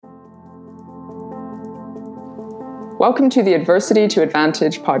Welcome to the Adversity to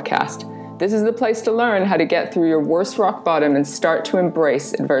Advantage podcast. This is the place to learn how to get through your worst rock bottom and start to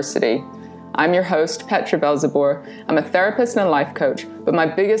embrace adversity. I'm your host, Petra Belzebor. I'm a therapist and a life coach, but my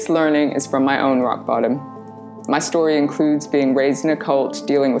biggest learning is from my own rock bottom. My story includes being raised in a cult,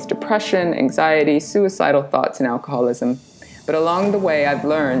 dealing with depression, anxiety, suicidal thoughts, and alcoholism. But along the way, I've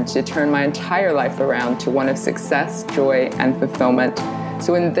learned to turn my entire life around to one of success, joy, and fulfillment.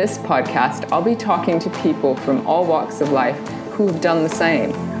 So in this podcast, I'll be talking to people from all walks of life who have done the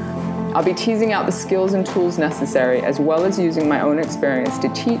same. I'll be teasing out the skills and tools necessary, as well as using my own experience to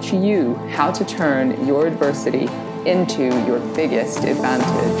teach you how to turn your adversity into your biggest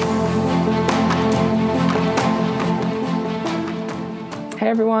advantage. Hey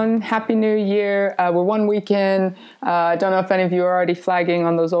everyone, Happy New Year. We're 1 week in. I don't know if any of you are already flagging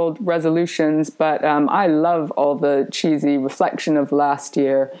on those old resolutions, but I love all the cheesy reflection of last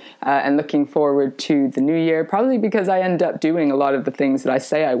year and looking forward to the new year, probably because I end up doing a lot of the things that I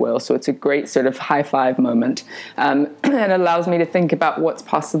say I will. So it's a great sort of high five moment and it allows me to think about what's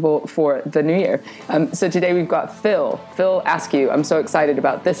possible for the new year. So today we've got Phil Askew. I'm so excited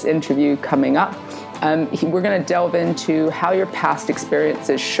about this interview coming up. We're going to delve into how your past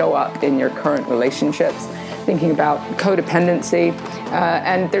experiences show up in your current relationships, thinking about codependency,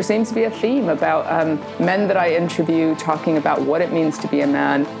 and there seems to be a theme about men that I interview talking about what it means to be a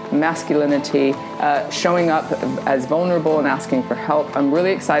man, masculinity, showing up as vulnerable and asking for help. I'm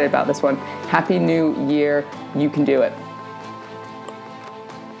really excited about this one. Happy New Year. You can do it.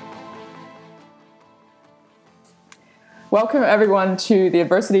 Welcome, everyone, to the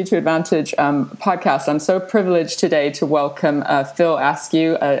Adversity to Advantage podcast. I'm so privileged today to welcome Phil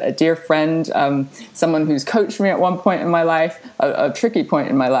Askew, a dear friend, someone who's coached me at one point in my life, a tricky point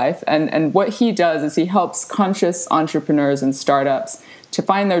in my life. And what he does is he helps conscious entrepreneurs and startups to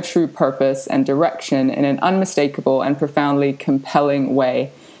find their true purpose and direction in an unmistakable and profoundly compelling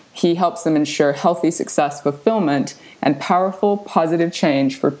way. He helps them ensure healthy success, fulfillment, and powerful, positive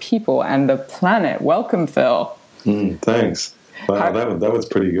change for people and the planet. Welcome, Phil. Thanks. Wow, that was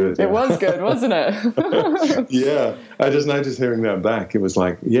pretty good. Yeah. It was good, wasn't it? Yeah, I just noticed hearing that back. It was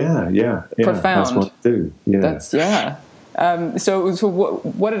like, yeah. Profound. That's what I do. Yeah. So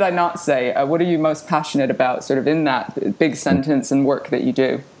what did I not say? What are you most passionate about, sort of in that big sentence and work that you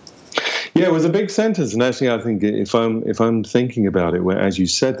do? Yeah, it was a big sentence, and actually, I think if I'm thinking about it, where as you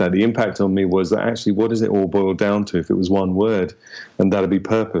said that, the impact on me was that actually, what does it all boil down to? If it was one word, and that'd be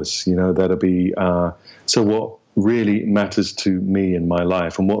purpose. That'd be so what really matters to me in my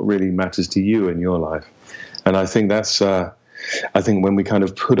life and what really matters to you in your life. And I think that's, I think when we kind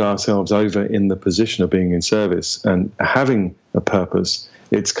of put ourselves over in the position of being in service and having a purpose,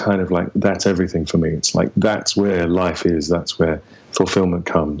 it's kind of like, that's everything for me. It's like, that's where life is. That's where fulfillment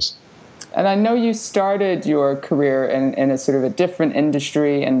comes. And I know you started your career in a sort of a different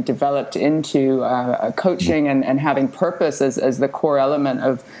industry and developed into coaching and having purpose as the core element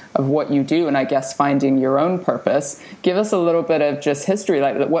of what you do, and I guess finding your own purpose. Give us a little bit of just history,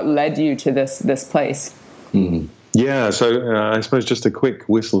 like what led you to this place. Mm-hmm. Yeah, so I suppose just a quick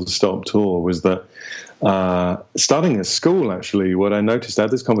whistle-stop tour was that starting at school, actually, what I noticed, I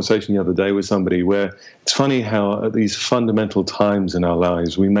had this conversation the other day with somebody where it's funny how at these fundamental times in our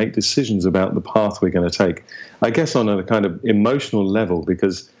lives, we make decisions about the path we're going to take, I guess on a kind of emotional level,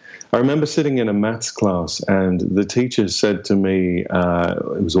 because I remember sitting in a maths class and the teacher said to me,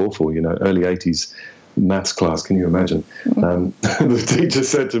 it was awful, early 80s, maths class, can you imagine? The teacher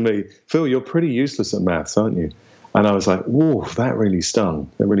said to me, Phil, you're pretty useless at maths, aren't you? And I was like, whoa, that really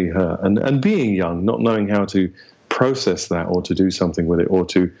stung. That really hurt. And being young, not knowing how to process that or to do something with it or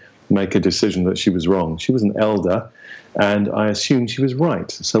to make a decision that she was wrong. She was an elder, and I assumed she was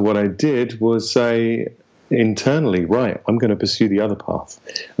right. So what I did was say internally, right, I'm going to pursue the other path.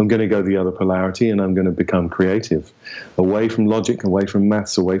 I'm going to go the other polarity, and I'm going to become creative, away from logic, away from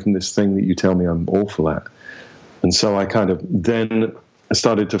maths, away from this thing that you tell me I'm awful at. And so I kind of then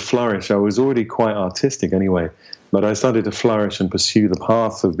started to flourish. I was already quite artistic anyway, but I started to flourish and pursue the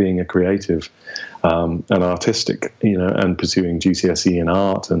path of being a creative and artistic, and pursuing GCSE in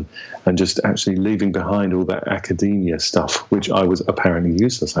art and just actually leaving behind all that academia stuff, which I was apparently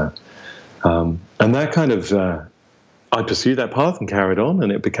useless at. And that kind of, I pursued that path and carried on, and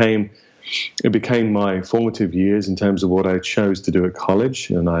it became my formative years in terms of what I chose to do at college.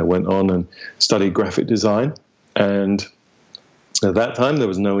 And I went on and studied graphic design. And at that time, there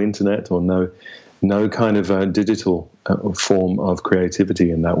was no internet or no kind of digital form of creativity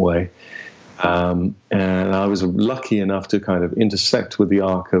in that way. And I was lucky enough to kind of intersect with the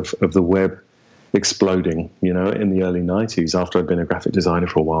arc of the web exploding, in the early 90s after I'd been a graphic designer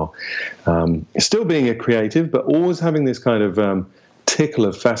for a while. Still being a creative, but always having this kind of tickle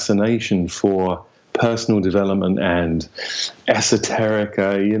of fascination for personal development and esoteric.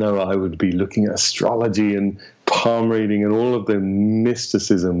 I would be looking at astrology and palm reading and all of the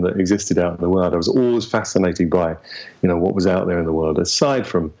mysticism that existed out in the world. I was always fascinated by, what was out there in the world, aside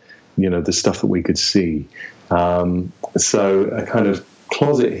from, the stuff that we could see. So a kind of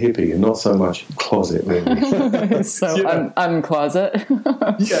closet hippie and not so much closet, really. So uncloset.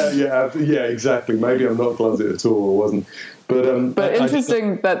 yeah, exactly. Maybe I'm not closet at all, or wasn't. But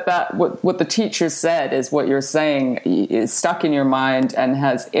interesting that what the teacher said is what you're saying is stuck in your mind and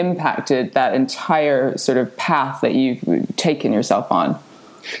has impacted that entire sort of path that you've taken yourself on.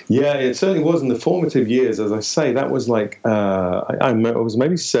 Yeah, it certainly was in the formative years. As I say, that was like, I was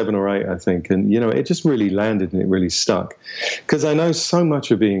maybe 7 or 8, I think. And, it just really landed and it really stuck. Because I know so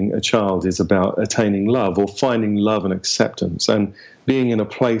much of being a child is about attaining love or finding love and acceptance and being in a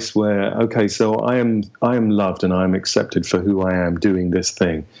place where, okay, so I am loved and I am accepted for who I am doing this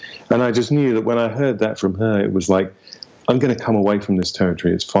thing. And I just knew that when I heard that from her, it was like, I'm going to come away from this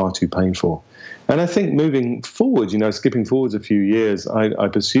territory. It's far too painful. And I think moving forward, skipping forwards a few years, I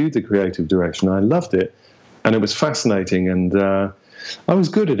pursued the creative direction. I loved it, and it was fascinating, and I was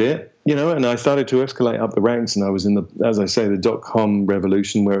good at it, and I started to escalate up the ranks, and I was in the dot-com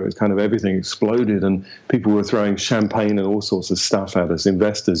revolution where it was kind of everything exploded, and people were throwing champagne and all sorts of stuff at us,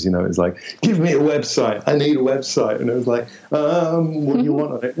 investors, it was like, give me a website, I need a website, and it was like, what do you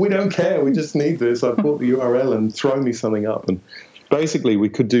want on it? We don't care, we just need this, I've bought the URL and throw me something up, and basically, we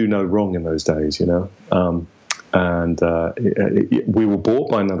could do no wrong in those days, and we were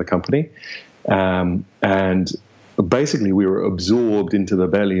bought by another company, and basically we were absorbed into the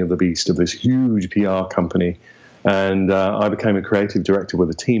belly of the beast of this huge PR company, and I became a creative director with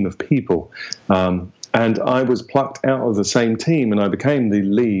a team of people, and I was plucked out of the same team, and I became the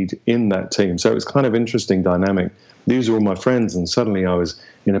lead in that team. So it was kind of interesting dynamic. These were all my friends, and suddenly I was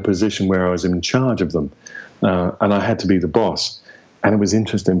in a position where I was in charge of them, and I had to be the boss. And it was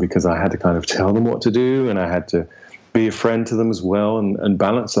interesting because I had to kind of tell them what to do, and I had to be a friend to them as well, and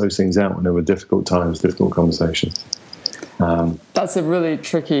balance those things out when there were difficult times, difficult conversations. That's a really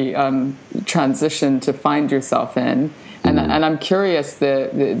tricky transition to find yourself in. And I'm curious,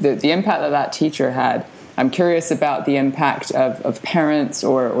 the impact that teacher had. I'm curious about the impact of parents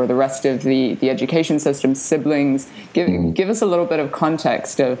or the rest of the education system, siblings. Give us a little bit of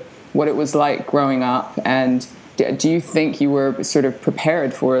context of what it was like growing up, and do you think you were sort of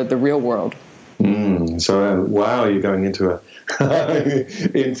prepared for the real world? So, wow, you're going into a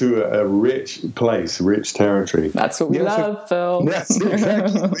rich place, rich territory. That's what we love, Phil. Yes,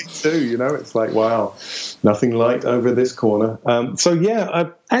 exactly. Me too. It's like, wow, nothing light over this corner.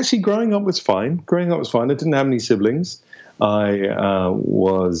 Actually, growing up was fine. I didn't have any siblings. I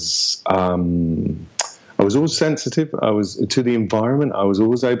was always sensitive. I was to the environment. I was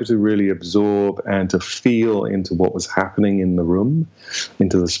always able to really absorb and to feel into what was happening in the room,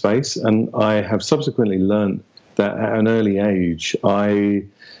 into the space. And I have subsequently learned that at an early age, I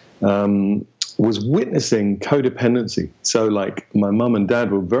was witnessing codependency. So, like, my mum and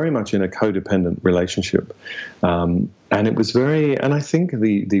dad were very much in a codependent relationship, and it was and I think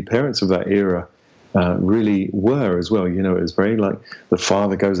the parents of that era really were as well. It was very like the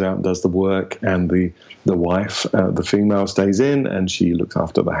father goes out and does the work, and the wife, the female, stays in and she looks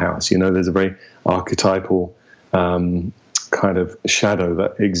after the house. There's a very archetypal kind of shadow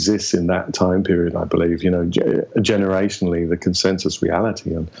that exists in that time period, I believe, generationally, the consensus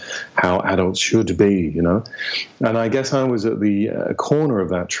reality and how adults should be, And I guess I was at the corner of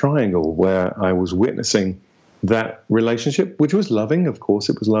that triangle where I was witnessing that relationship, which was loving. Of course,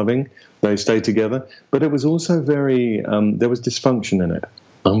 it was loving. They stayed together, but it was also very, there was dysfunction in it.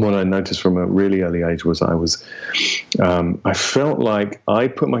 And what I noticed from a really early age was I felt like I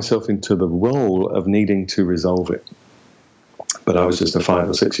put myself into the role of needing to resolve it. But I was just a 5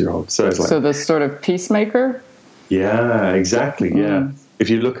 or 6 year old. So it's like, so this sort of peacemaker? Yeah, exactly. Yeah. If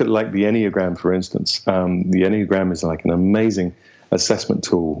you look at like the Enneagram, for instance, the Enneagram is like an amazing assessment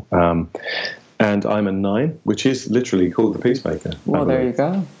tool. And I'm a 9, which is literally called the peacemaker. Well, there you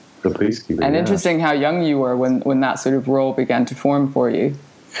go. The peacekeeper. And interesting how young you were when that sort of role began to form for you.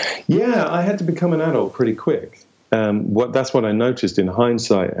 Yeah, I had to become an adult pretty quick. That's what I noticed in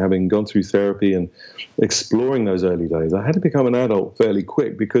hindsight, having gone through therapy and exploring those early days. I had to become an adult fairly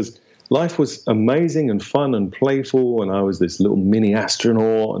quick because life was amazing and fun and playful, and I was this little mini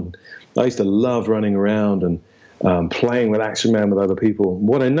astronaut, and I used to love running around and playing with Action Man with other people.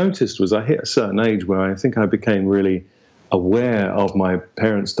 What I noticed was I hit a certain age where I think I became really aware of my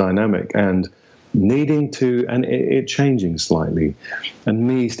parents' dynamic, and needing to, and it changing slightly, and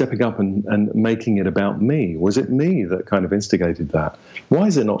me stepping up and making it about me. Was it me that kind of instigated that? Why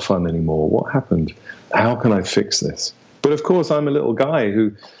is it not fun anymore? What happened? How can I fix this? But of course, I'm a little guy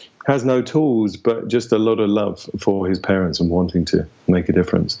who has no tools, but just a lot of love for his parents and wanting to make a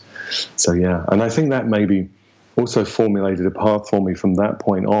difference. So yeah, and I think that maybe also formulated a path for me from that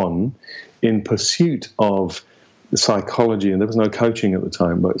point on in pursuit of the psychology, and there was no coaching at the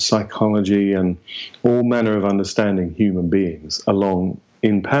time, but psychology and all manner of understanding human beings along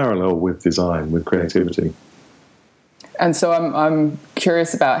in parallel with design, with creativity. And so I'm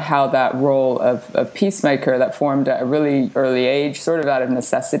curious about how that role of peacemaker that formed at a really early age, sort of out of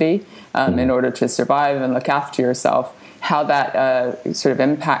necessity, in order to survive and look after yourself, how that sort of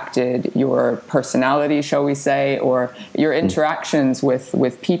impacted your personality, shall we say, or your interactions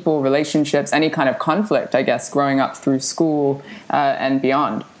with people, relationships, any kind of conflict, I guess, growing up through school and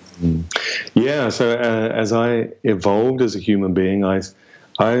beyond. Yeah, so as I evolved as a human being,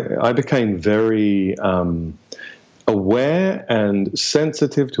 I became very aware and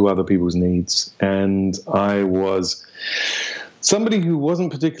sensitive to other people's needs, and I was somebody who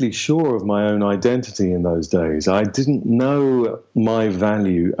wasn't particularly sure of my own identity in those days. I didn't know my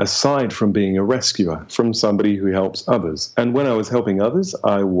value aside from being a rescuer, from somebody who helps others. And when I was helping others,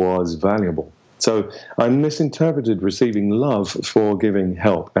 I was valuable. So I misinterpreted receiving love for giving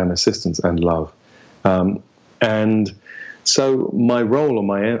help and assistance and love. And so my role or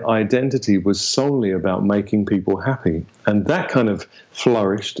my identity was solely about making people happy. And that kind of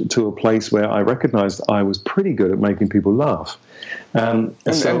flourished to a place where I recognized I was pretty good at making people laugh. And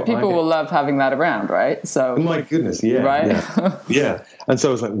people will love having that around, right? So, my goodness, yeah. Right? Yeah. And so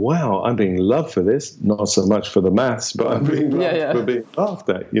I was like, wow, I'm being loved for this. Not so much for the maths, but I'm being loved for being laughed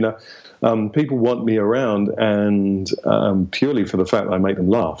at, you know. People want me around, and purely for the fact that I make them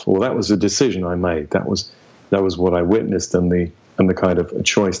laugh. Well, that was a decision I made. That was what I witnessed, and the kind of a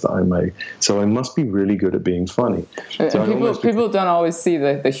choice that I made. So I must be really good at being funny. So people don't always see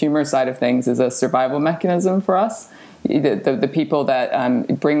the humor side of things as a survival mechanism for us. The people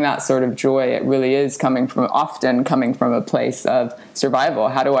that bring that sort of joy, it really is often coming from a place of survival.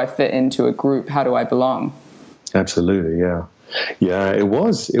 How do I fit into a group? How do I belong? Absolutely, yeah. Yeah, it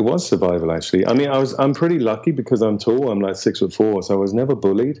was survival, actually. I mean, I'm pretty lucky because I'm tall. I'm like 6'4", so I was never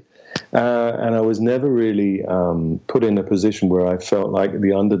bullied. And I was never really put in a position where I felt like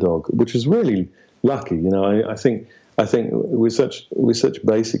the underdog, which is really lucky. You know, I think we're such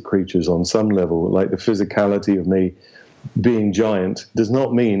basic creatures on some level. Like the physicality of me being giant does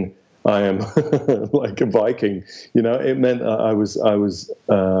not mean I am like a Viking. You know, it meant I was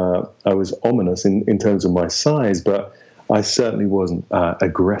ominous in terms of my size, but I certainly wasn't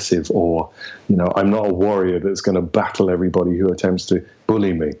aggressive, or, you know, I'm not a warrior that's going to battle everybody who attempts to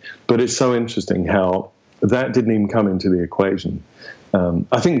bully me. But it's so interesting how that didn't even come into the equation.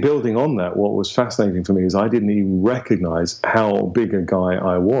 I think building on that, what was fascinating for me is I didn't even recognize how big a guy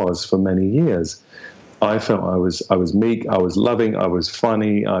I was for many years. I felt I was meek, I was loving, I was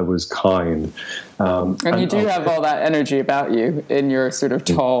funny, I was kind. And you do have all that energy about you in your sort of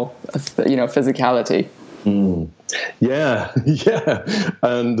tall, physicality. Yeah,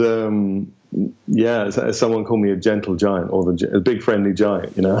 and someone called me a gentle giant, or a big friendly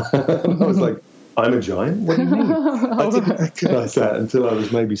giant. You know, I was like, I'm a giant? What do you mean? I didn't recognize that until I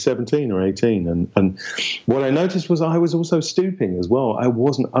was maybe 17 or 18. And what I noticed was I was also stooping as well. I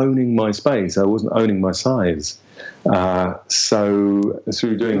wasn't owning my space. I wasn't owning my size. So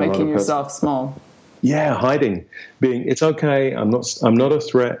through doing making yourself small. Yeah, hiding, it's okay. I'm not a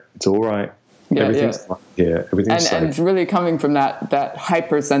threat. It's all right. Everything's fine here. Everything's safe. And really coming from that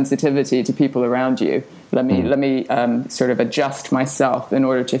hypersensitivity to people around you. Let me sort of adjust myself in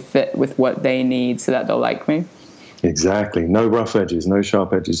order to fit with what they need so that they'll like me. Exactly. No rough edges, no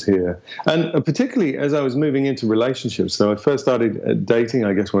sharp edges here. And particularly as I was moving into relationships, so I first started dating,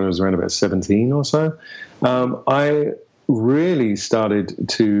 I guess, when I was around about 17 or so. I really started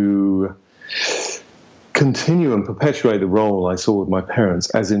to continue and perpetuate the role I saw with my parents,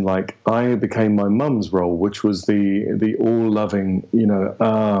 as in, like, I became my mum's role, which was the all-loving,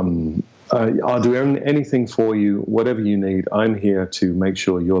 I'll do anything for you, whatever you need. I'm here to make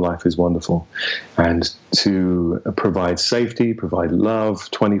sure your life is wonderful and to provide safety, provide love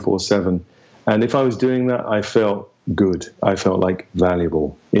 24/7. And if I was doing that, I felt good. I felt like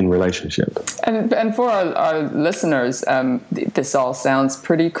valuable in relationship. And for our listeners, this all sounds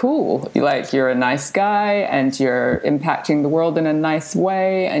pretty cool. Like, you're a nice guy and you're impacting the world in a nice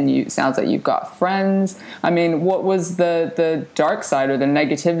way, and it sounds like you've got friends. I mean, what was the dark side or the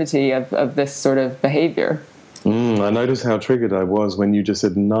negativity of this sort of behavior? I noticed how triggered I was when you just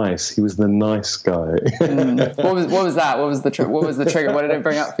said nice. He was the nice guy. What was that? What was the trigger? What did it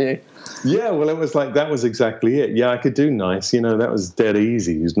bring up for you? Yeah, well, it was like, that was exactly it. Yeah, I could do nice. That was dead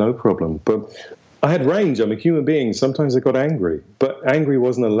easy. It was no problem. But I had range. I'm a human being. Sometimes I got angry. But angry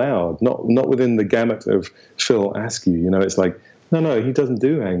wasn't allowed. Not within the gamut of Phil Askew. It's like, no, he doesn't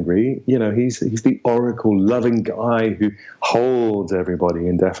do angry. He's the oracle, loving guy who holds everybody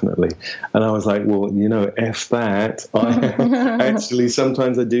indefinitely. And I was like, well, F that. Actually,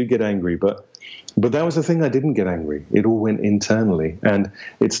 sometimes I do get angry, but that was the thing. I didn't get angry. It all went internally, and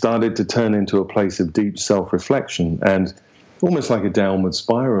it started to turn into a place of deep self-reflection and almost like a downward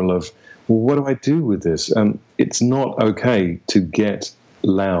spiral of, well, what do I do with this? It's not okay to get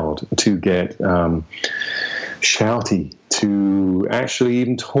loud, to get shouty, to actually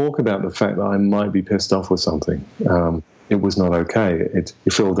even talk about the fact that I might be pissed off with something. It was not okay.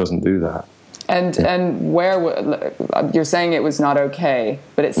 Phil doesn't do that. And where you're saying it was not okay,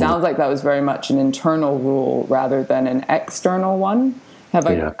 but it sounds like that was very much an internal rule rather than an external one. Have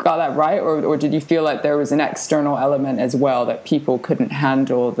I got that right? Or did you feel like there was an external element as well, that people couldn't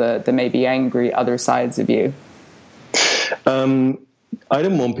handle the maybe angry other sides of you? I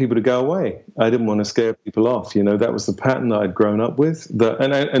didn't want people to go away. I didn't want to scare people off. That was the pattern that I'd grown up with.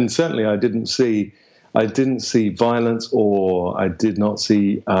 And certainly I didn't see violence, or I did not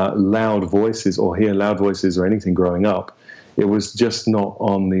see loud voices or hear loud voices or anything growing up. It was just not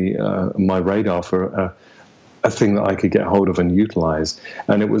on my radar for a thing that I could get hold of and utilize.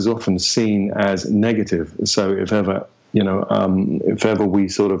 And it was often seen as negative. So if ever we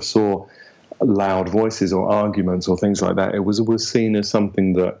sort of saw loud voices or arguments or things like that, it was seen as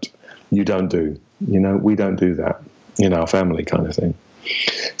something that you don't do. We don't do that in our family, kind of thing.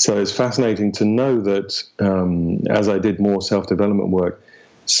 So it's fascinating to know that as I did more self-development work,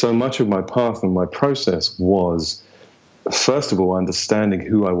 so much of my path and my process was, first of all, understanding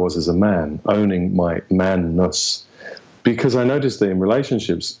who I was as a man, owning my manness. Because I noticed that in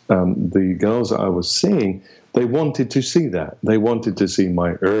relationships, the girls that I was seeing, they wanted to see that. They wanted to see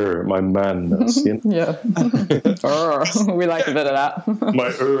my manness. Yeah. We like a bit of that. My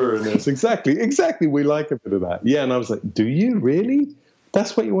ness. Exactly. We like a bit of that. Yeah. And I was like, do you really?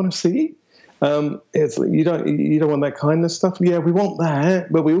 That's what you want to see? It's like, you don't want that kind of stuff. Yeah, we want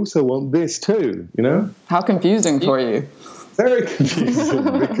that, but we also want this too. How confusing for you. Very confusing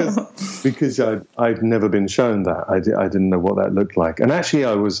because I'd never been shown that. I didn't know what that looked like. And actually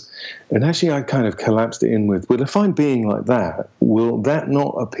I kind of collapsed it in with, well, if I'm being like that, will that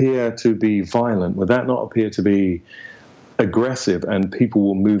not appear to be violent? Will that not appear to be aggressive? And people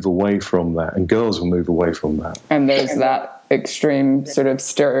will move away from that, and girls will move away from that. And there's that extreme sort of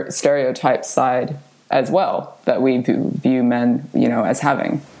stereotype side as well that we view men, as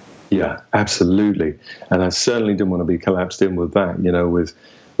having. Yeah, absolutely. And I certainly didn't want to be collapsed in with that,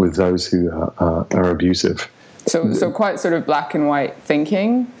 with those who are abusive. So quite sort of black and white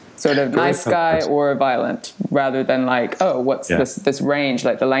thinking, sort of nice guy or violent, rather than like, oh, what's this range?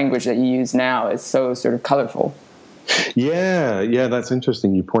 Like the language that you use now is so sort of colorful. Yeah, that's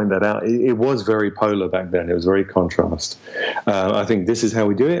interesting. You point that out. It was very polar back then. It was very contrast. I think this is how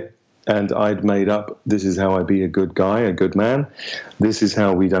we do it. And I'd made up, this is how I be a good guy, a good man. This is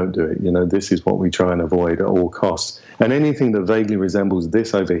how we don't do it. This is what we try and avoid at all costs. And anything that vaguely resembles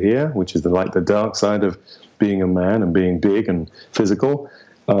this over here, which is the dark side of being a man and being big and physical,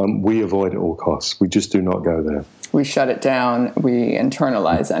 we avoid at all costs. We just do not go there. We shut it down. We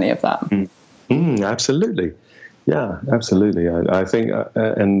internalize any of that. Absolutely. Yeah, absolutely. I think,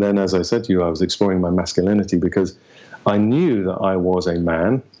 and then as I said to you, I was exploring my masculinity because I knew that I was a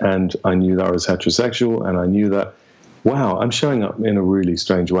man, and I knew that I was heterosexual, and I knew that, wow, I'm showing up in a really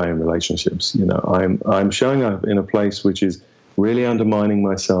strange way in relationships. I'm showing up in a place which is really undermining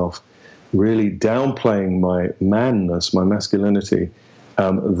myself, really downplaying my manness, my masculinity.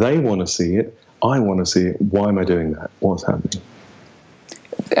 They want to see it. I want to see it. Why am I doing that? What's happening?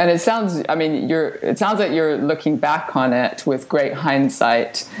 And it sounds like you're looking back on it with great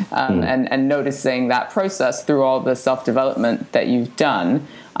hindsight, and noticing that process through all the self-development that you've done.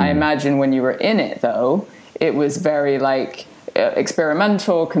 I imagine when you were in it, though, it was very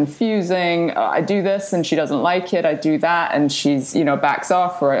experimental, confusing. I do this and she doesn't like it. I do that and she's backs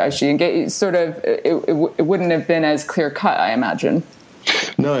off, or she engages. Sort of, it wouldn't have been as clear cut, I imagine.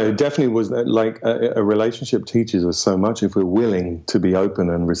 No, it definitely was like a relationship teaches us so much if we're willing to be open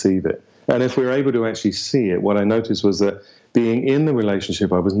and receive it. And if we're able to actually see it, what I noticed was that being in the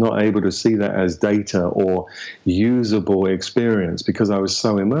relationship, I was not able to see that as data or usable experience because I was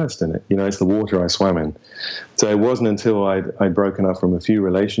so immersed in it. It's the water I swam in. So it wasn't until I'd broken up from a few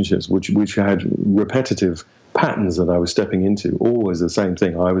relationships, which had repetitive patterns that I was stepping into, always the same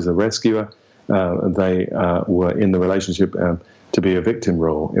thing. I was a rescuer. They were in the relationship to be a victim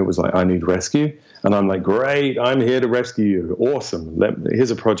role. It was like, I need rescue. And I'm like, great, I'm here to rescue you. Awesome.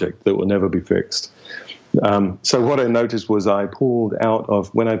 Here's a project that will never be fixed. So what I noticed was when I pulled out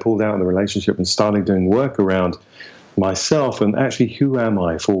of the relationship and started doing work around myself and actually, who am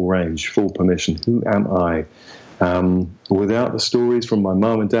I? Full range, full permission. Who am I? Without the stories from my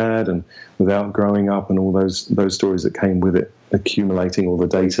mom and dad, and without growing up and all those stories that came with it, accumulating all the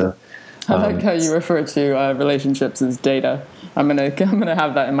data. I like how you refer to relationships as data. I'm gonna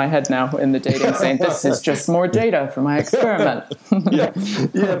have that in my head now in the dating, saying this is just more data for my experiment. yeah.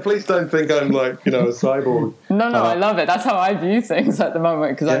 Please don't think I'm like a cyborg. No, I love it. That's how I view things at the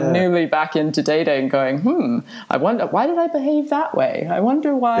moment, because I'm newly back into dating, going, I wonder, why did I behave that way? I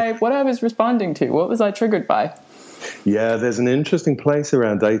wonder what I was responding to. What was I triggered by? Yeah, there's an interesting place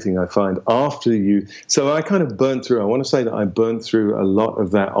around dating, I find, after you. So I kind of burnt through. I want to say that I burnt through a lot of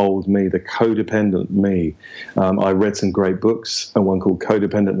that old me, the codependent me. I read some great books, one called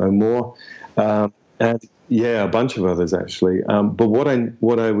Codependent No More, and a bunch of others actually. But what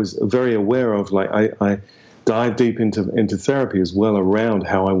I was very aware of, like I dive deep into therapy as well around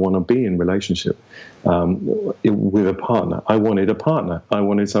how I want to be in relationship with a partner. I wanted a partner. I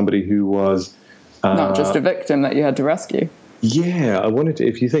wanted somebody who was not just a victim that you had to rescue. Yeah, I wanted to,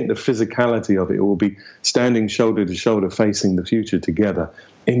 if you think the physicality of it will be standing shoulder to shoulder, facing the future together,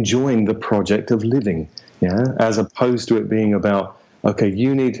 enjoying the project of living, as opposed to it being about, okay,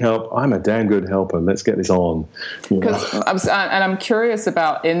 you need help, I'm a damn good helper, let's get this on. I'm curious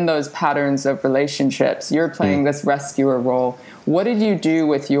about, in those patterns of relationships, you're playing this rescuer role. What did you do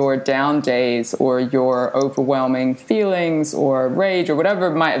with your down days or your overwhelming feelings or rage or whatever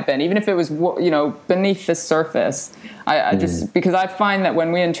it might have been, even if it was, beneath the surface? I just, because I find that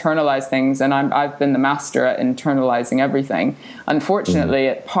when we internalize things, and I've been the master at internalizing everything, unfortunately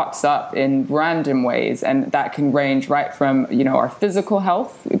it pops up in random ways, and that can range right from, our physical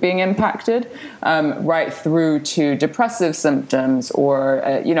health being impacted, right through to depressive symptoms, or,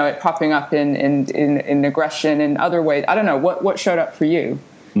 it popping up in aggression in other ways. I don't know, what showed up for you?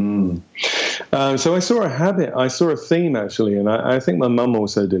 So I saw a habit, I saw a theme actually, and I think my mum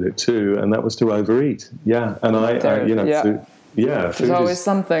also did it too, and that was to overeat. Yeah, and food, there's always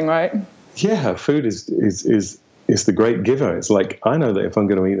something, right? Yeah, food is the great giver. It's like, I know that if I'm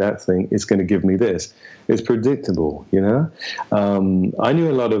going to eat that thing, it's going to give me this. It's predictable, I knew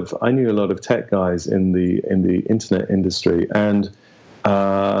a lot of tech guys in the internet industry, and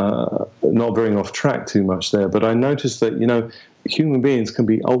not veering off track too much there, but I noticed that human beings can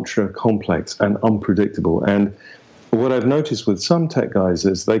be ultra complex and unpredictable. And what I've noticed with some tech guys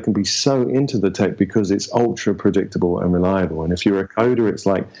is they can be so into the tech because it's ultra predictable and reliable. And if you're a coder, it's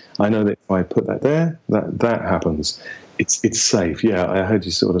like, I know that if I put that there, that happens. It's safe. Yeah, I heard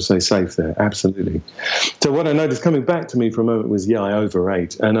you sort of say safe there. Absolutely. So what I noticed coming back to me for a moment was, I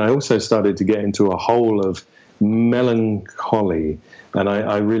overate. And I also started to get into a hole of melancholy. And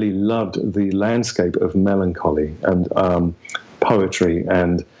I really loved the landscape of melancholy and poetry,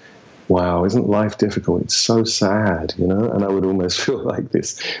 and wow, isn't life difficult? It's so sad, And I would almost feel like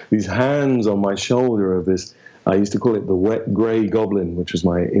these hands on my shoulder of this. I used to call it the wet grey goblin, which was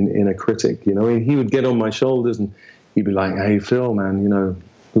my inner critic. He would get on my shoulders and he'd be like, "Hey, Phil, man,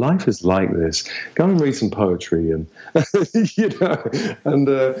 life is like this. Go and read some poetry," and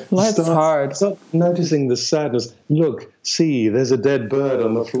life's hard. Start noticing the sadness. Look, see, there's a dead bird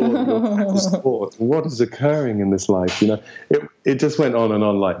on the floor. What is occurring in this life? It just went on and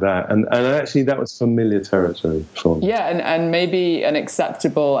on like that, and actually that was familiar territory for me. Yeah, and maybe an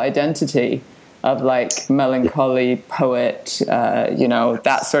acceptable identity of like melancholy poet,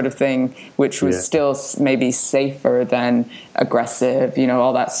 that sort of thing, which was still maybe safer than aggressive,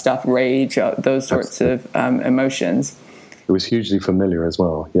 all that stuff, rage, those sorts of emotions. It was hugely familiar as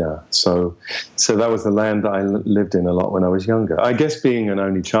well, yeah. So that was the land that I lived in a lot when I was younger. I guess being an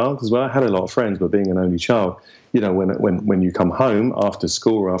only child as well, I had a lot of friends, but being an only child, when you come home after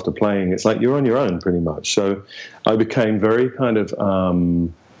school or after playing, it's like you're on your own pretty much. So I became very kind of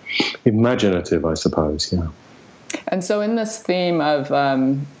imaginative, I suppose, yeah. And so in this theme of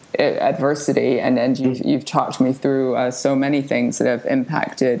adversity, and you've talked me through so many things that have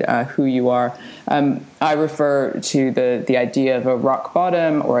impacted who you are. I refer to the idea of a rock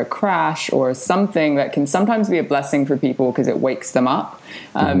bottom or a crash or something that can sometimes be a blessing for people because it wakes them up.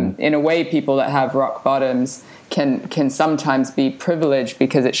 In a way, people that have rock bottoms can sometimes be privileged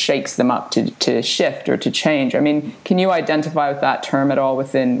because it shakes them up to shift or to change. I mean, can you identify with that term at all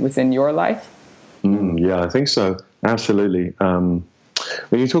within your life? Yeah, I think so. Absolutely.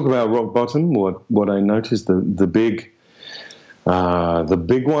 When you talk about rock bottom, what I noticed, the big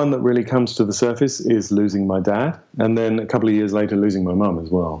one that really comes to the surface is losing my dad, and then a couple of years later losing my mum as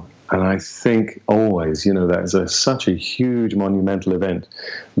well. And I think always, that is such a huge monumental event.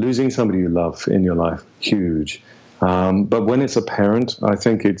 Losing somebody you love in your life, huge. But when it's a parent, I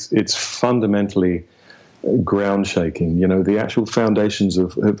think it's fundamentally ground shaking. The actual foundations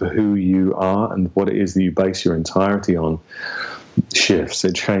of who you are and what it is that you base your entirety on shifts.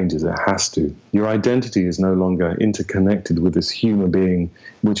 It changes. It has to. Your identity is no longer interconnected with this human being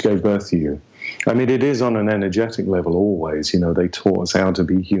which gave birth to you. I mean, it is on an energetic level always. They taught us how to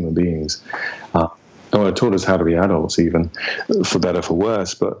be human beings. Or it taught us how to be adults even, for better, for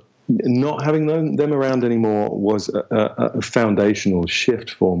worse. But not having them around anymore was a foundational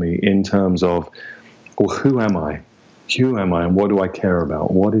shift for me in terms of, well, who am I? Who am I and what do I care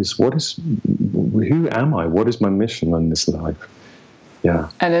about? Who am I? What is my mission in this life? Yeah.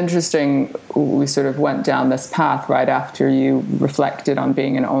 And interesting, we sort of went down this path right after you reflected on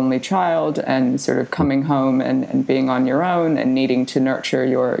being an only child and sort of coming home and being on your own and needing to nurture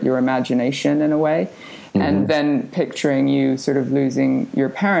your imagination in a way. Mm-hmm. And then picturing you sort of losing your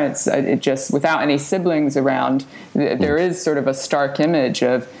parents, it just, without any siblings around, there is sort of a stark image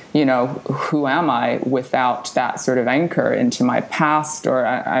of, who am I without that sort of anchor into my past? Or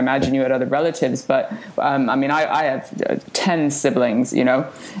I imagine you had other relatives, but I have 10 siblings,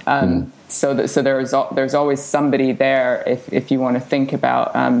 so there's always somebody there if you want to think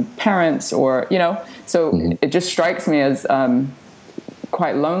about parents or, so it just strikes me as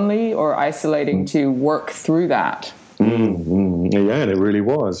quite lonely or isolating to work through that. Yeah, and it really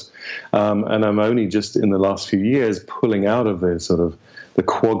was. And I'm only just in the last few years pulling out of the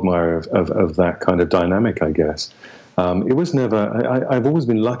quagmire of that kind of dynamic, I guess. It was never, I've always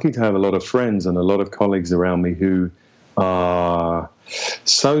been lucky to have a lot of friends and a lot of colleagues around me who are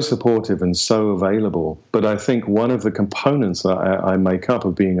so supportive and so available. But I think one of the components that I make up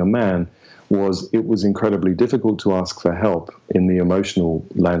of being a man was it was incredibly difficult to ask for help in the emotional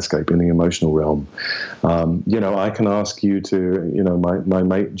landscape, in the emotional realm. I can ask you to, my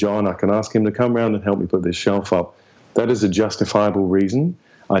mate John, I can ask him to come around and help me put this shelf up. That is a justifiable reason.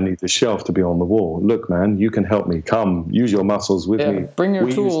 I need the shelf to be on the wall. Look, man, you can help me. Come, use your muscles with me. Bring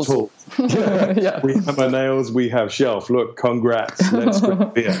your tools. Yeah. We have our nails, we have shelf. Look, congrats. Let's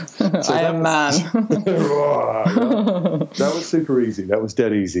drink beer. So I am man. That was super easy. That was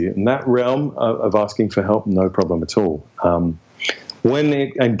dead easy. In that realm of asking for help, no problem at all. And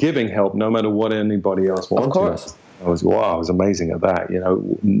giving help, no matter what anybody else wanted. Of course. I was amazing at that.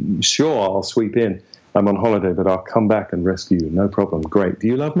 Sure, I'll sweep in. I'm on holiday, but I'll come back and rescue you. No problem. Great. Do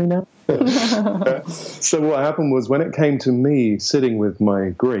you love me now? So what happened was when it came to me sitting with my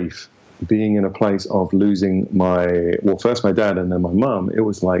grief, being in a place of losing first my dad and then my mum, it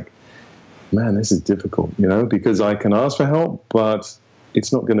was like, man, this is difficult, because I can ask for help, but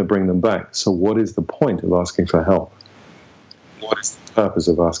it's not going to bring them back. So what is the point of asking for help? What is the purpose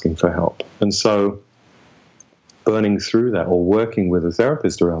of asking for help? And so burning through that or working with a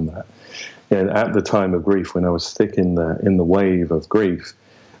therapist around that, and at the time of grief, when I was thick in the wave of grief,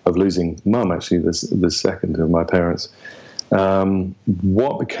 of losing mum, actually, the second of my parents,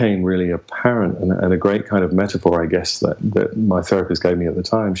 what became really apparent and a great kind of metaphor, I guess, that my therapist gave me at the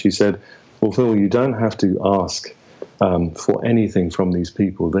time, she said, well, Phil, you don't have to ask for anything from these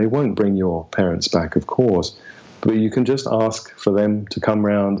people. They won't bring your parents back, of course, but you can just ask for them to come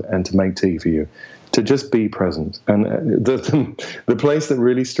round and to make tea for you, to just be present. And the place that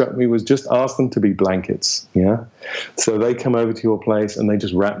really struck me was just ask them to be blankets, yeah? So they come over to your place and they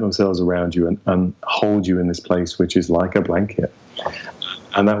just wrap themselves around you and hold you in this place, which is like a blanket.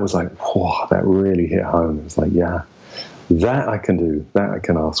 And that was like, whoa, that really hit home. It's like, yeah, that I can do, that I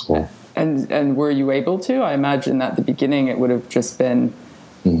can ask for. And were you able to? I imagine at the beginning it would have just been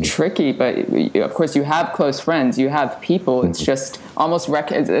tricky, but of course you have close friends, you have people. It's just almost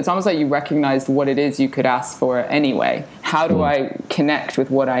it's almost like you recognized what it is you could ask for anyway. How do I connect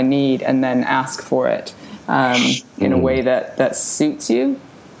with what I need and then ask for it in a way that suits you?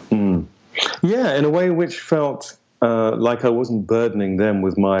 Yeah, in a way which felt like I wasn't burdening them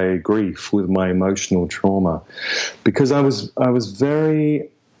with my grief, with my emotional trauma, because I was very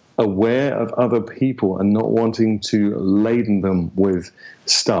aware of other people and not wanting to laden them with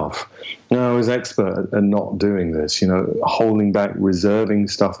stuff. I was expert at not doing this, holding back, reserving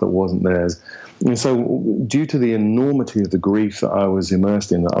stuff that wasn't theirs. And so due to the enormity of the grief that I was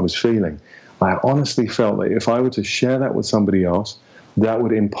immersed in, that I was feeling, I honestly felt that if I were to share that with somebody else, I would feel that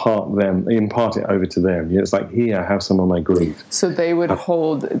would impart it over to them. You know, it's like, here, have some of my grief. So they would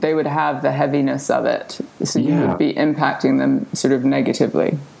have the heaviness of it. So you would be impacting them sort of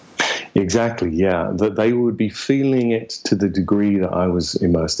negatively. Exactly, yeah. That they would be feeling it to the degree that I was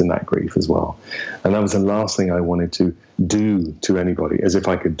immersed in that grief as well. And that was the last thing I wanted to do to anybody, as if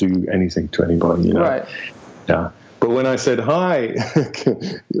I could do anything to anybody, you know. Right. Yeah. But when I said, hi,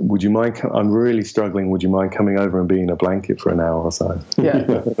 would you mind, I'm really struggling, would you mind coming over and being in a blanket for an hour or so?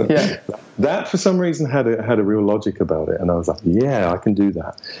 Yeah, yeah. That, for some reason, had a real logic about it. And I was like, yeah, I can do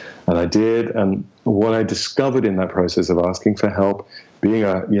that. And I did. And what I discovered in that process of asking for help, being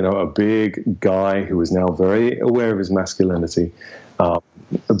a big guy who was now very aware of his masculinity,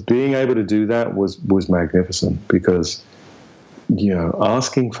 being able to do that was magnificent, because, you know,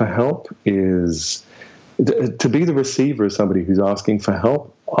 asking for help is... To be the receiver of somebody who's asking for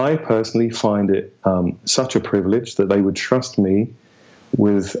help, I personally find it such a privilege that they would trust me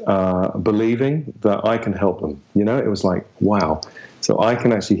with believing that I can help them. You know, it was like, wow, so I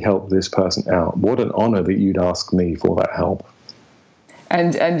can actually help this person out. What an honor that you'd ask me for that help.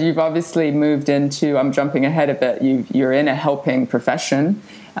 And you've obviously moved into, I'm jumping ahead a bit, you're in a helping profession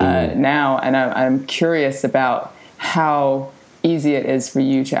now, and I'm curious about how easy it is for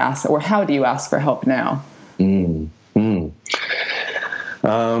you to ask, or how do you ask for help now? So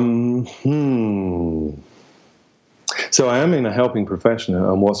I am in a helping profession,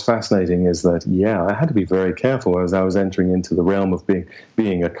 and what's fascinating is that, I had to be very careful as I was entering into the realm of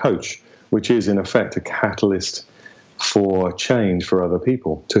being a coach, which is in effect a catalyst for change for other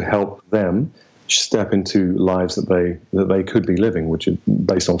people, to help them step into lives that they could be living, which is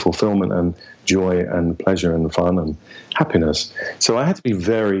based on fulfillment and joy and pleasure and fun and happiness. So I had to be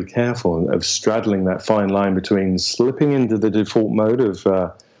very careful of straddling that fine line between slipping into the default mode of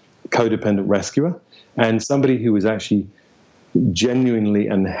codependent rescuer and somebody who was actually genuinely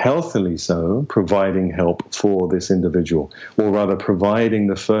and healthily so providing help for this individual, or rather providing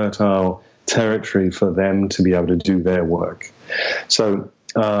the fertile territory for them to be able to do their work. So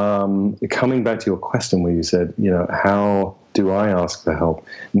coming back to your question where you said, you know, how do I ask for help?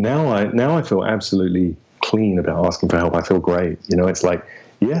 Now I feel absolutely clean about asking for help. I feel great. You know, it's like,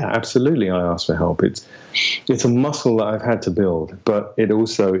 yeah, absolutely, I ask for help. It's a muscle that I've had to build, but it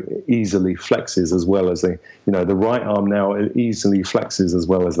also easily flexes as well as the right arm now easily flexes as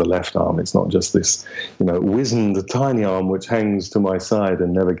well as the left arm. It's not just this, you know, wizened tiny arm which hangs to my side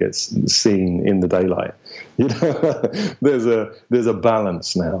and never gets seen in the daylight. You know, there's a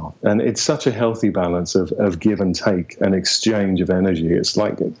balance now, and it's such a healthy balance of give and take and exchange of energy. It's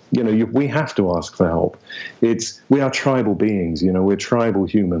like, you know, we have to ask for help. We are tribal beings. You know, we're tribal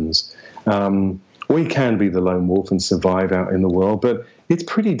humans. We can be the lone wolf and survive out in the world, but it's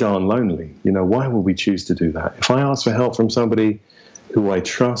pretty darn lonely. You know, why would we choose to do that? If I ask for help from somebody who I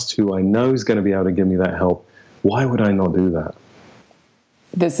trust, who I know is going to be able to give me that help, why would I not do that?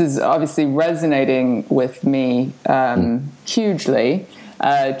 This is obviously resonating with me hugely,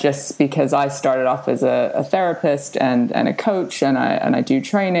 just because I started off as a therapist and a coach, and I do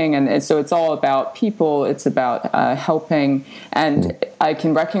training, and so it's all about people. It's about helping, and I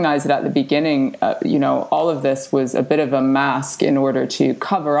can recognize that at the beginning, you know, all of this was a bit of a mask in order to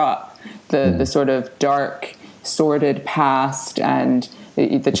cover up the sort of dark, sordid past and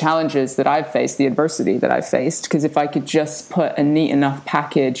the challenges that I've faced, the adversity that I've faced. Because if I could just put a neat enough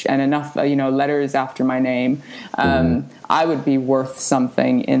package and enough, letters after my name, I would be worth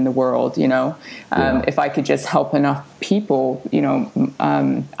something in the world, you know. If I could just help enough people, you know,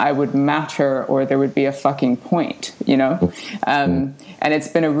 I would matter, or there would be a fucking point, you know. And it's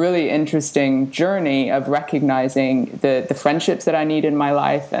been a really interesting journey of recognizing the friendships that I need in my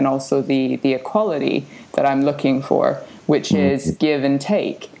life, and also the equality that I'm looking for, which is give and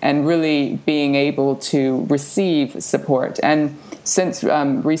take, and really being able to receive support. And since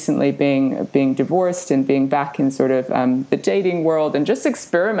recently being divorced and being back in sort of the dating world, and just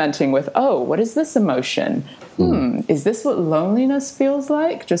experimenting with, what is this emotion? Is this what loneliness feels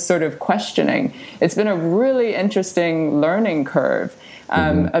like? Just sort of questioning. It's been a really interesting learning curve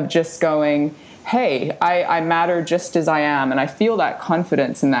of just going, hey, I matter just as I am, and I feel that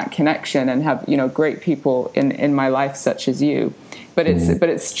confidence and that connection, and have, you know, great people in my life such as you. But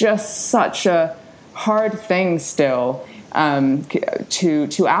it's just such a hard thing still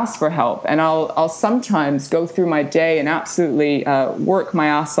to ask for help. And I'll sometimes go through my day and absolutely work my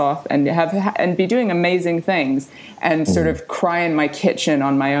ass off and be doing amazing things, and sort of cry in my kitchen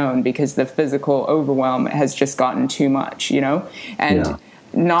on my own because the physical overwhelm has just gotten too much, you know, and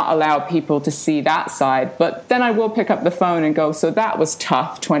not allow people to see that side. But then I will pick up the phone and go, so that was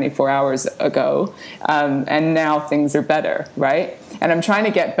tough 24 hours ago, and now things are better, right? And I'm trying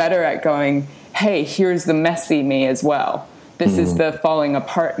to get better at going, hey, here's the messy me as well. This is the falling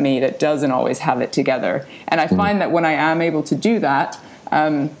apart me that doesn't always have it together. And I find that when I am able to do that,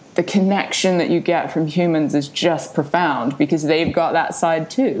 the connection that you get from humans is just profound because they've got that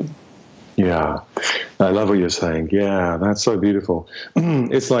side too. Yeah, I love what you're saying. Yeah, that's so beautiful.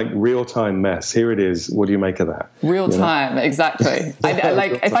 It's like real-time mess. Here it is. What do you make of that? Real time, exactly. I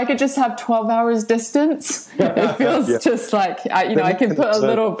like if I could just have 12 hours distance, it feels just like, I can put a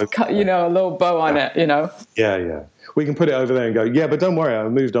little bow on it, Yeah. We can put it over there and go, yeah, but don't worry, I've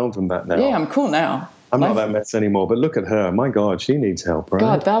moved on from that now. Yeah, I'm cool now. I'm not that mess anymore, but look at her. My God, she needs help, right?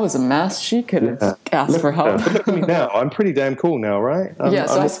 God, that was a mess. She could have asked for help. Look at me now. I'm pretty damn cool now, right?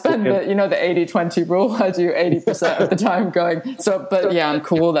 I spend the 80-20 rule. I do 80% of the time going, I'm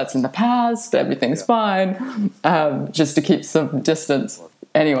cool. That's in the past. Everything's fine. Just to keep some distance.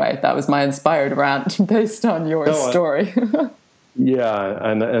 Anyway, that was my inspired rant based on your story.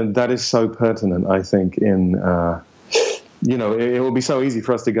 And that is so pertinent, I think, in... it will be so easy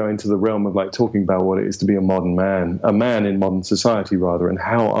for us to go into the realm of like talking about what it is to be a man in modern society, rather, and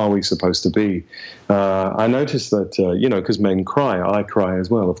how are we supposed to be? I noticed that, because men cry, I cry as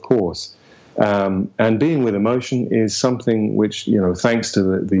well, of course. And being with emotion is something which, thanks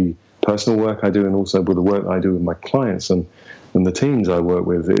to the personal work I do and also with the work I do with my clients and the teams I work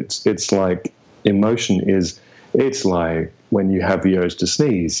with, it's like emotion it's like when you have the urge to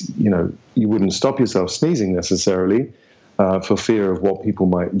sneeze, you wouldn't stop yourself sneezing necessarily, for fear of what people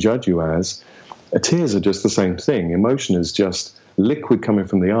might judge you as. Tears are just the same thing. Emotion is just liquid coming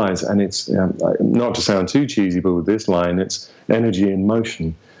from the eyes, and it's, not to sound too cheesy, but with this line, it's energy in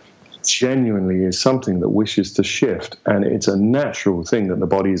motion. It genuinely is something that wishes to shift, and it's a natural thing that the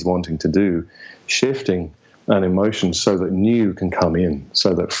body is wanting to do, shifting an emotion so that new can come in,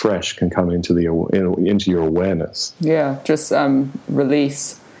 so that fresh can come into your awareness. Yeah, just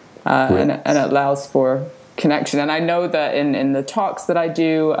release, and it allows for connection. And I know that in the talks that I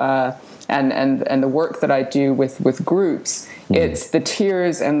do and the work that I do with groups, it's the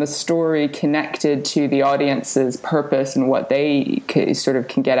tears and the story connected to the audience's purpose and what they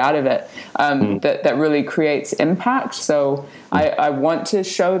can get out of it, that really creates impact. So I want to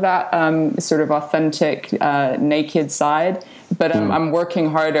show that sort of authentic, naked side, but I'm working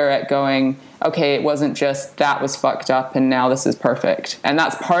harder at going, okay, it wasn't just that was fucked up and now this is perfect. And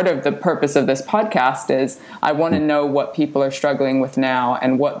that's part of the purpose of this podcast is I want to know what people are struggling with now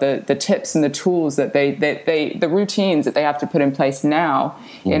and what the tips and the tools that the routines that they have to put in place now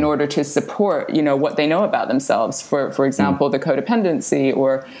in order to support, what they know about themselves. For example, the codependency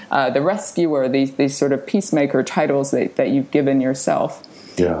or the rescuer, these sort of peacemaker titles that you've given yourself.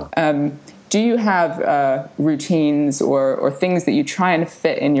 Yeah. Do you have routines or things that you try and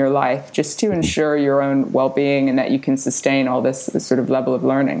fit in your life just to ensure your own well-being and that you can sustain all this sort of level of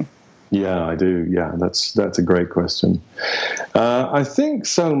learning? Yeah, I do. Yeah, that's a great question. I think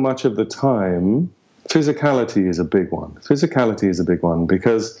so much of the time, physicality is a big one. Physicality is a big one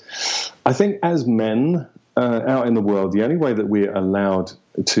because I think as men out in the world, the only way that we're allowed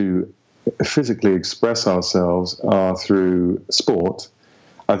to physically express ourselves are through sport.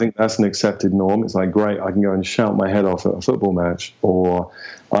 I think that's an accepted norm. It's like, great, I can go and shout my head off at a football match, or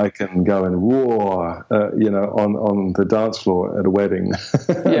I can go and roar, on the dance floor at a wedding.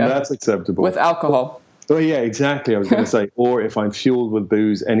 Yeah. That's acceptable. With alcohol. Oh, yeah, exactly. I was going to say, or if I'm fueled with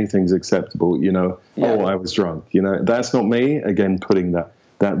booze, anything's acceptable, Oh, I was drunk, That's not me. Again, putting that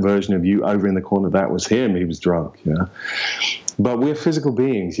version of you over in the corner, that was him. He was drunk, But we're physical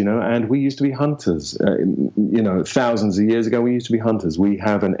beings, and we used to be hunters. Thousands of years ago, we used to be hunters. We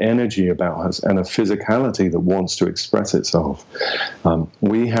have an energy about us and a physicality that wants to express itself.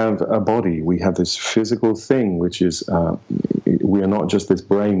 We have a body. We have this physical thing, which is, we are not just this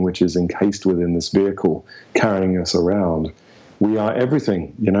brain which is encased within this vehicle carrying us around. We are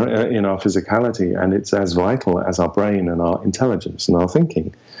everything, in our physicality, and it's as vital as our brain and our intelligence and our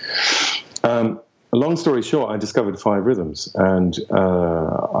thinking. Long story short, I discovered 5 rhythms, and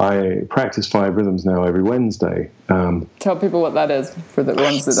I practice 5 rhythms now every Wednesday. Tell people what that is for the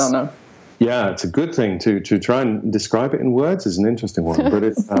ones that don't know. Yeah, it's a good thing to try and describe it in words is an interesting one, but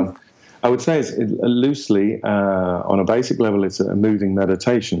it's, I would say it's loosely, on a basic level, it's a moving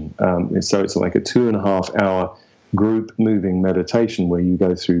meditation. So it's like a 2.5-hour group moving meditation where you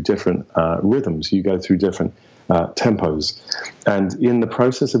go through different rhythms, you go through different tempos. And in the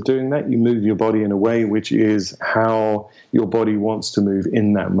process of doing that, you move your body in a way which is how your body wants to move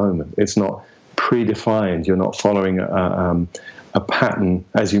in that moment. It's not predefined. You're not following a pattern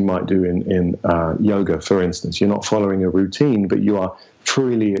as you might do in yoga, for instance. You're not following a routine, but you are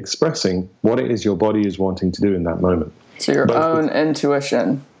freely expressing what it is your body is wanting to do in that moment. So your own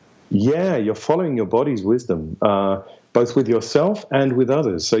intuition. Yeah, you're following your body's wisdom, both with yourself and with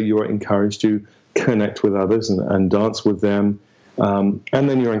others. So you're encouraged to connect with others and dance with them. And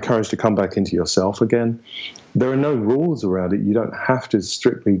then you're encouraged to come back into yourself again. There are no rules around it. You don't have to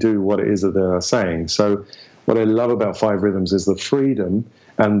strictly do what it is that they are saying. So what I love about Five Rhythms is the freedom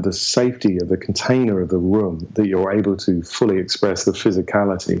and the safety of the container of the room, that you're able to fully express the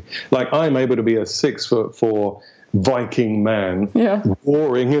physicality. Like, I'm able to be a 6'4" Viking man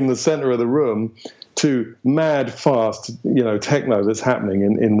roaring in the center of the room to mad fast, techno that's happening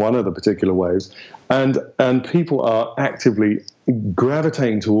in one of the particular waves. And people are actively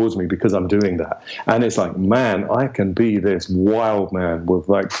gravitating towards me because I'm doing that. And it's like, man, I can be this wild man with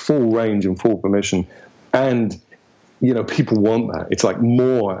like full range and full permission. And, people want that. It's like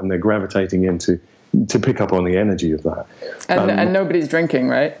more, and they're gravitating into to pick up on the energy of that. And nobody's drinking,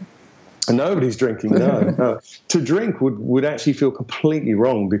 right? Nobody's drinking, no. To drink would actually feel completely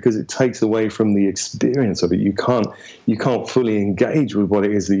wrong because it takes away from the experience of it. You can't fully engage with what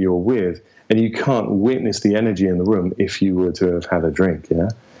it is that you're with, and you can't witness the energy in the room if you were to have had a drink,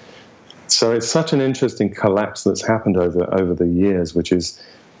 So it's such an interesting collapse that's happened over the years, which is,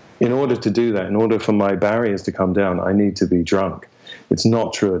 in order to do that, in order for my barriers to come down, I need to be drunk. It's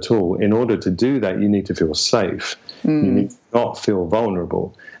not true at all. In order to do that, you need to feel safe. You need to not feel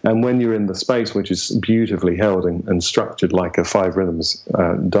vulnerable. And when you're in the space, which is beautifully held and structured like a Five Rhythms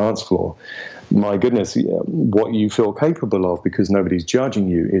dance floor, my goodness, what you feel capable of, because nobody's judging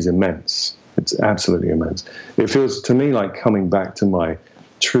you, is immense. It's absolutely immense. It feels to me like coming back to my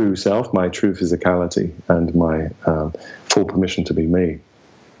true self, my true physicality, and my full permission to be me.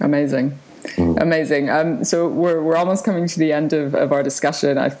 Amazing. Amazing. So we're almost coming to the end of our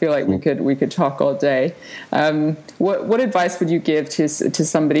discussion. I feel like we could talk all day. What advice would you give to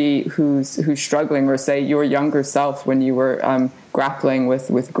somebody who's struggling, or say your younger self when you were grappling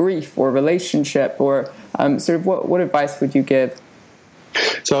with grief or relationship, or sort of what advice would you give?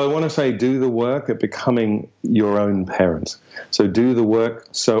 So I want to say, do the work at becoming your own parent. So do the work.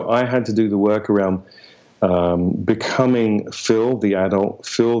 So I had to do the work around becoming Phil, the adult,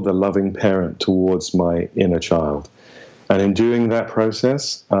 Phil, the loving parent towards my inner child. And in doing that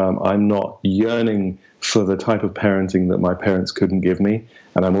process, I'm not yearning for the type of parenting that my parents couldn't give me.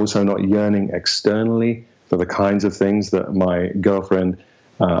 And I'm also not yearning externally for the kinds of things that my girlfriend,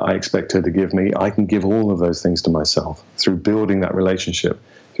 I expect her to give me. I can give all of those things to myself through building that relationship,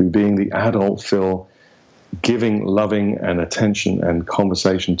 through being the adult Phil, giving loving and attention and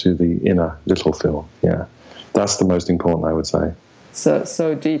conversation to the inner little Phil. Yeah, that's the most important, I would say.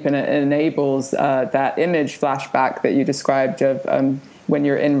 So deep, and it enables that image flashback that you described of when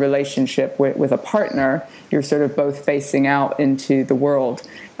you're in relationship with a partner, you're sort of both facing out into the world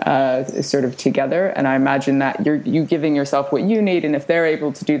sort of together. And I imagine that you giving yourself what you need, and if they're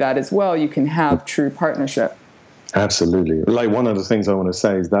able to do that as well, you can have true partnership. Absolutely. Like, one of the things I want to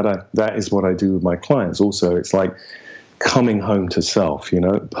say is that is what I do with my clients also. It's like coming home to self,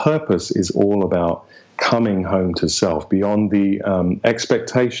 Purpose is all about coming home to self, beyond the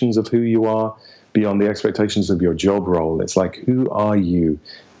expectations of who you are, beyond the expectations of your job role. It's like, who are you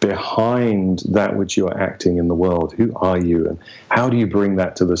behind that which you're acting in the world? Who are you, and how do you bring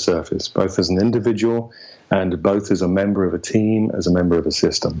that to the surface, both as an individual and both as a member of a team, as a member of a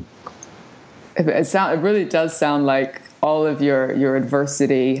system? It really does sound like all of your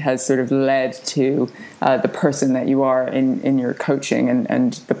adversity has sort of led to the person that you are in your coaching,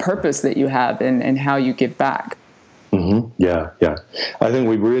 and the purpose that you have and how you give back. Mm-hmm. Yeah. I think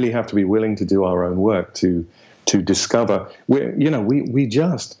we really have to be willing to do our own work to discover.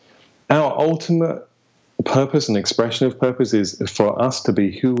 Our ultimate purpose and expression of purpose is for us to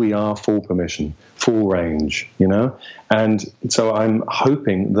be who we are, full permission, full range, And so I'm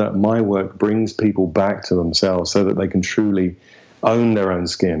hoping that my work brings people back to themselves so that they can truly own their own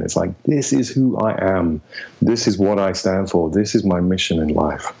skin. It's like, this is who I am. This is what I stand for. This is my mission in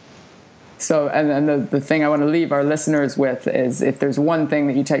life. So, and the thing I want to leave our listeners with is, if there's one thing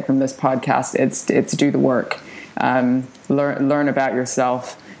that you take from this podcast, it's do the work, learn about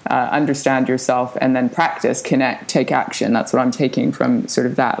yourself, understand yourself, and then practice, connect, take action. That's what I'm taking from sort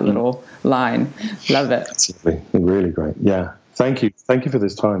of that little line. Love it. Absolutely. Really great. Yeah. Thank you for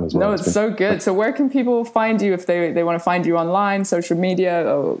this time as well. No, it's so good. So where can people find you if they want to find you online, social media,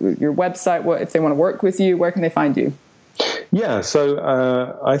 or your website? What if they want to work with you? Where can they find you? Yeah, so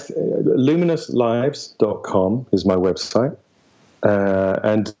luminouslives.com is my website.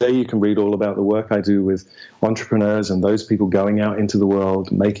 And there you can read all about the work I do with entrepreneurs and those people going out into the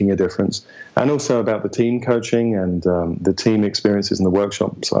world, making a difference, and also about the team coaching and the team experiences and the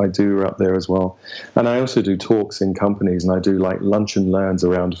workshops I do are up there as well. And I also do talks in companies, and I do like lunch and learns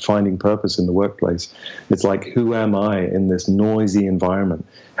around finding purpose in the workplace. It's like, who am I in this noisy environment?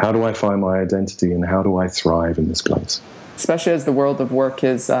 How do I find my identity, and how do I thrive in this place? Especially as the world of work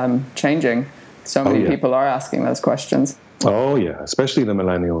is changing. So many people are asking those questions. Oh, yeah, especially the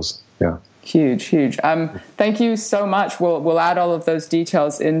millennials. Yeah. Huge. Thank you so much. We'll add all of those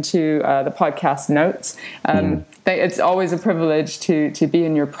details into the podcast notes. It's always a privilege to be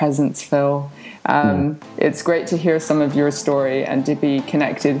in your presence, Phil. It's great to hear some of your story and to be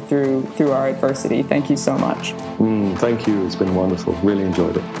connected through our adversity. Thank you so much. Thank you. It's been wonderful. Really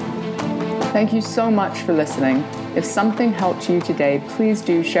enjoyed it. Thank you so much for listening. If something helped you today, please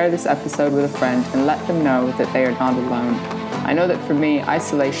do share this episode with a friend and let them know that they are not alone. I know that for me,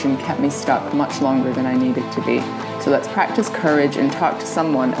 isolation kept me stuck much longer than I needed to be. So let's practice courage and talk to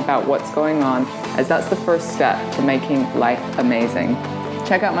someone about what's going on, as that's the first step to making life amazing.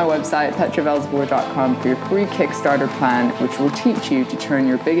 Check out my website, petravelzeboer.com, for your free Kickstarter plan, which will teach you to turn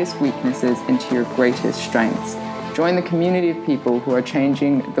your biggest weaknesses into your greatest strengths. Join the community of people who are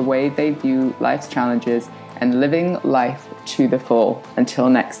changing the way they view life's challenges and living life to the full. Until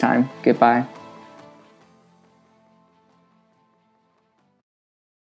next time, goodbye.